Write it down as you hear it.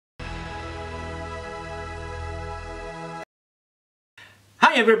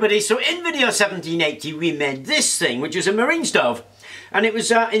Hi everybody, so in video 1780 we made this thing, which is a marine stove. And it was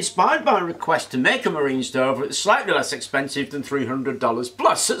inspired by a request to make a marine stove that's slightly less expensive than $300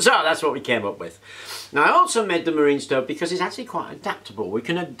 plus. So that's what we came up with. Now I also made the marine stove because it's actually quite adaptable. We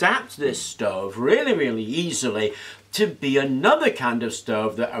can adapt this stove really easily to be another kind of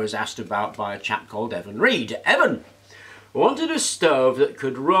stove that I was asked about by a chap called Evan Reed. Evan wanted a stove that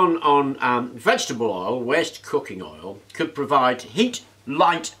could run on vegetable oil, waste cooking oil, could provide heat,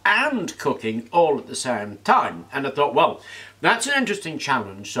 light and cooking all at the same time. And I thought, well, that's an interesting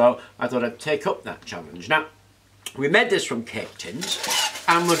challenge, so I thought I'd take up that challenge. Now, we made this from cake tins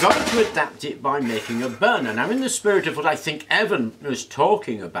and we're going to adapt it by making a burner. Now, in the spirit of what I think Evan was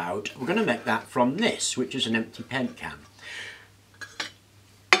talking about, we're going to make that from this, which is an empty paint can.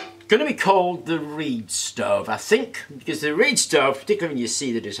 Going to be called the Reed stove, I think, because the Reed stove, particularly when you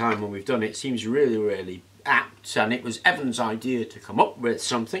see the design when we've done it, seems really apt, and it was Evan's idea to come up with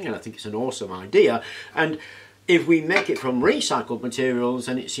something, and I think it's an awesome idea. And if we make it from recycled materials,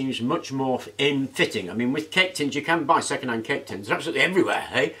 then it seems much more in-fitting. I mean, with cake tins, you can buy second-hand cake tins. They're absolutely everywhere,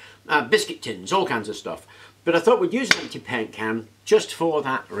 hey? Biscuit tins, all kinds of stuff. But I thought we'd use an empty paint can just for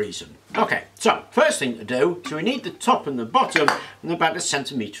that reason. Okay, so first thing to do, so we need the top and the bottom and about 1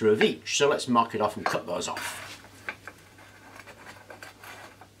 centimetre of each. So let's mark it off and cut those off.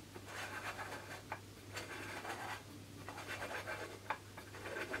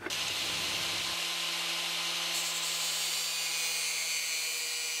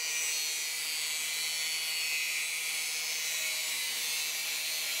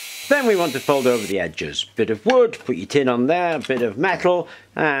 Then we want to fold over the edges. Bit of wood, put your tin on there, a bit of metal,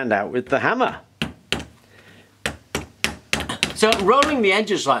 and out with the hammer. So rolling the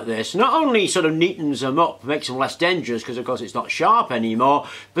edges like this not only sort of neatens them up, makes them less dangerous because of course it's not sharp anymore,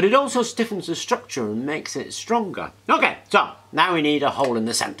 but it also stiffens the structure and makes it stronger. Okay, so now we need a hole in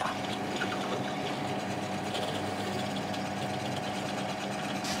the centre.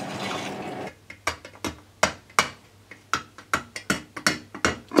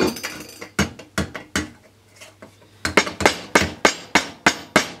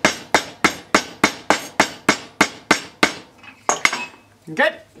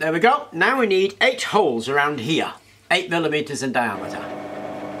 Okay, there we go. Now we need 8 holes around here, 8mm in diameter.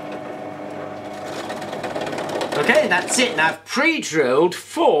 Okay, that's it. Now I've pre-drilled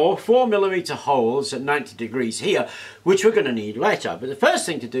 4mm holes at 90 degrees here, which we're going to need later. But the first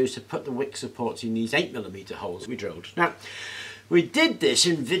thing to do is to put the wick supports in these 8mm holes we drilled. Now, we did this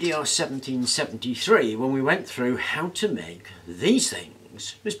in video 1773 when we went through how to make these things.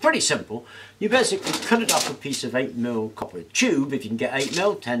 It's pretty simple. You basically cut it off a piece of 8mm copper tube if you can get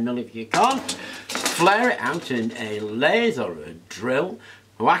 8mm, 10mm if you can't. Flare it out in a lathe or a drill.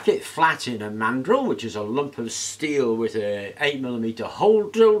 Whack it flat in a mandrel, which is a lump of steel with a 8mm hole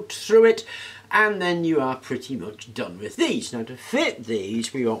drilled through it. And then you are pretty much done with these. Now to fit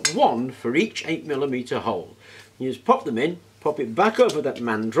these, we want one for each 8mm hole. You just pop them in, pop it back over that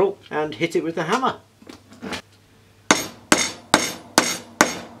mandrel and hit it with the hammer.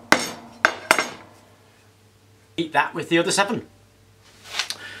 Repeat that with the other 7.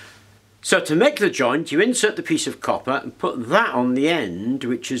 So to make the joint, you insert the piece of copper and put that on the end,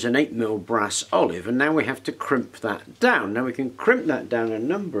 which is an 8mm brass olive, and now we have to crimp that down. Now we can crimp that down a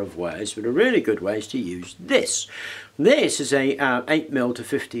number of ways, but a really good way is to use this. This is a 8mm to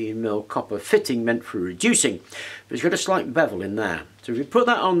 15mm copper fitting meant for reducing, but it's got a slight bevel in there. So if you put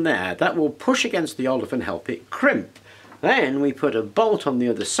that on there, that will push against the olive and help it crimp. Then we put a bolt on the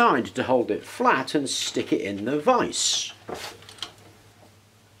other side to hold it flat and stick it in the vise.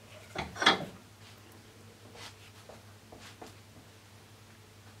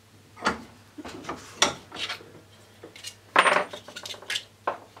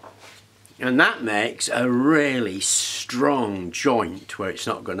 And that makes a really strong joint where it's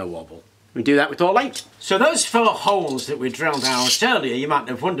not going to wobble. We do that with all 8. So those 4 holes that we drilled out earlier, you might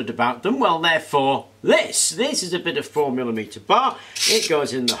have wondered about them. Well, they're for this. This is a bit of 4mm bar. It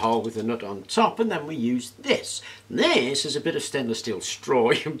goes in the hole with a nut on top, and then we use this. This is a bit of stainless steel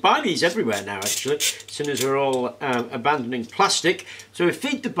straw. You can buy these everywhere now, actually, as soon as we're all abandoning plastic. So we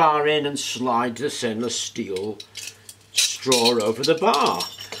feed the bar in and slide the stainless steel straw over the bar.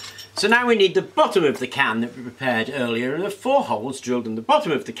 So now we need the bottom of the can that we prepared earlier, and the 4 holes drilled in the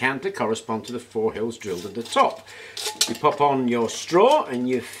bottom of the can to correspond to the 4 holes drilled at the top. You pop on your straw and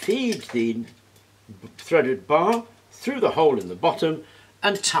you feed the threaded bar through the hole in the bottom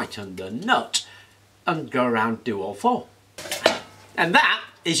and tighten the nut and go around, do all 4. And that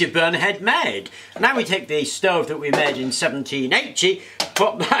is your burner head made. Now we take the stove that we made in 1780,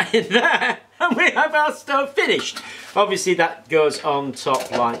 pop that in there And we have our stove finished. Obviously that goes on top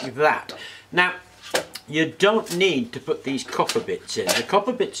like that. Now, you don't need to put these copper bits in. The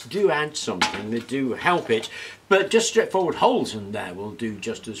copper bits do add something, they do help it, but just straightforward holes in there will do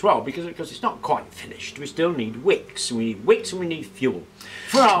just as well, because it's not quite finished. We still need wicks. We need wicks and we need fuel.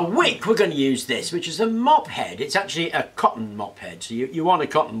 For our wick, we're going to use this, which is a mop head. It's actually a cotton mop head, so you want a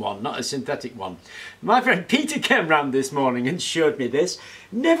cotton one, not a synthetic one. My friend Peter came round this morning and showed me this.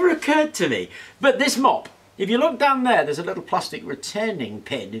 Never occurred to me. But this mop, if you look down there, there's a little plastic retaining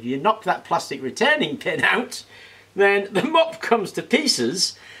pin. If you knock that plastic retaining pin out, then the mop comes to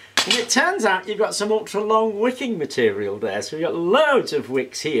pieces. And it turns out you've got some ultra long wicking material there. So we've got loads of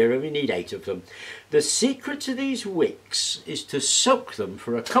wicks here and we need 8 of them. The secret to these wicks is to soak them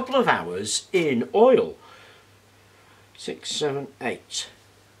for a couple of hours in oil. 6, 7, 8.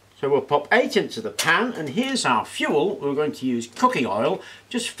 So we'll pop 8 into the pan, and here's our fuel. We're going to use cooking oil.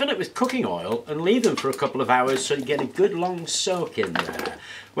 Just fill it with cooking oil and leave them for a couple of hours so you get a good long soak in there.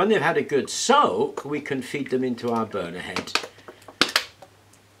 When they've had a good soak, we can feed them into our burner head.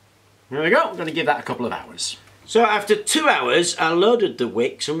 There we go, I'm going to give that a couple of hours. So after 2 hours, I loaded the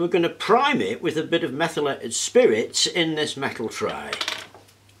wicks and we're going to prime it with a bit of methylated spirits in this metal tray.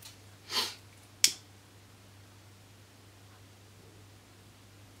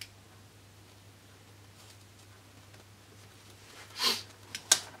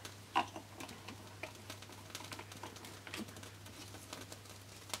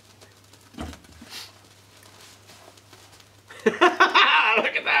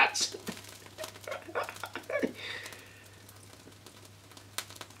 Look at that!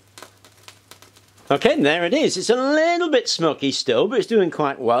 Okay, and there it is. It's a little bit smoky still, but it's doing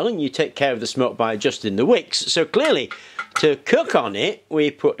quite well, and you take care of the smoke by adjusting the wicks. So clearly, to cook on it, we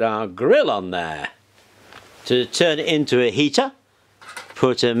put our grill on there. To turn it into a heater,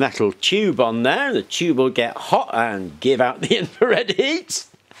 put a metal tube on there, and the tube will get hot and give out the infrared heat.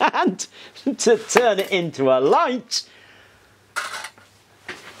 And to turn it into a light,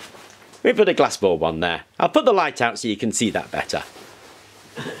 we put a glass bulb on there. I'll put the light out so you can see that better.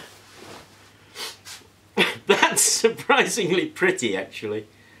 That's surprisingly pretty, actually.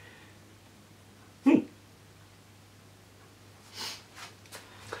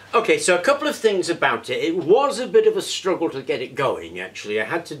 Okay, so a couple of things about it. It was a bit of a struggle to get it going, actually. I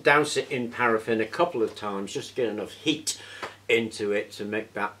had to douse it in paraffin a couple of times just to get enough heat into it to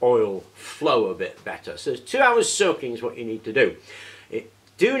make that oil flow a bit better. So 2 hours soaking is what you need to do.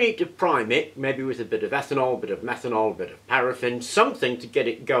 Do need to prime it, maybe with a bit of ethanol, a bit of methanol, a bit of paraffin, something to get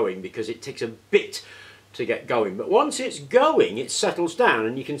it going, because it takes a bit to get going. But once it's going, it settles down,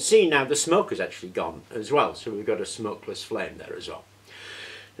 and you can see now the smoke has actually gone as well, so we've got a smokeless flame there as well.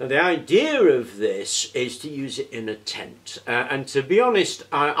 Now the idea of this is to use it in a tent, and to be honest,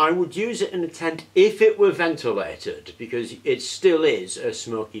 I would use it in a tent if it were ventilated, because it still is a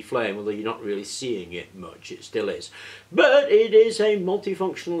smoky flame, although you're not really seeing it much, it still is. But it is a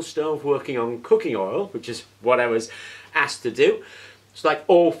multifunctional stove working on cooking oil, which is what I was asked to do. It's like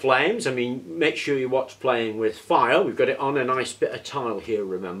all flames. I mean, make sure you watch Playing with Fire. We've got it on a nice bit of tile here,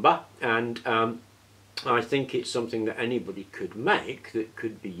 remember, and I think it's something that anybody could make that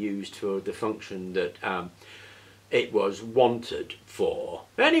could be used for the function that it was wanted for.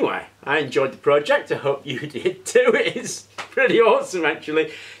 Anyway, I enjoyed the project. I hope you did too. It is pretty awesome,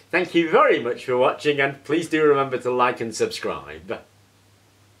 actually. Thank you very much for watching, and please do remember to like and subscribe.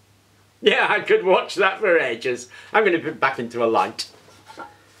 Yeah, I could watch that for ages. I'm going to put it back into a light.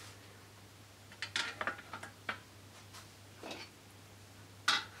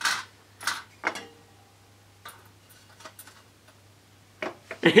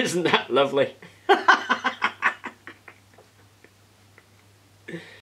 Isn't that lovely?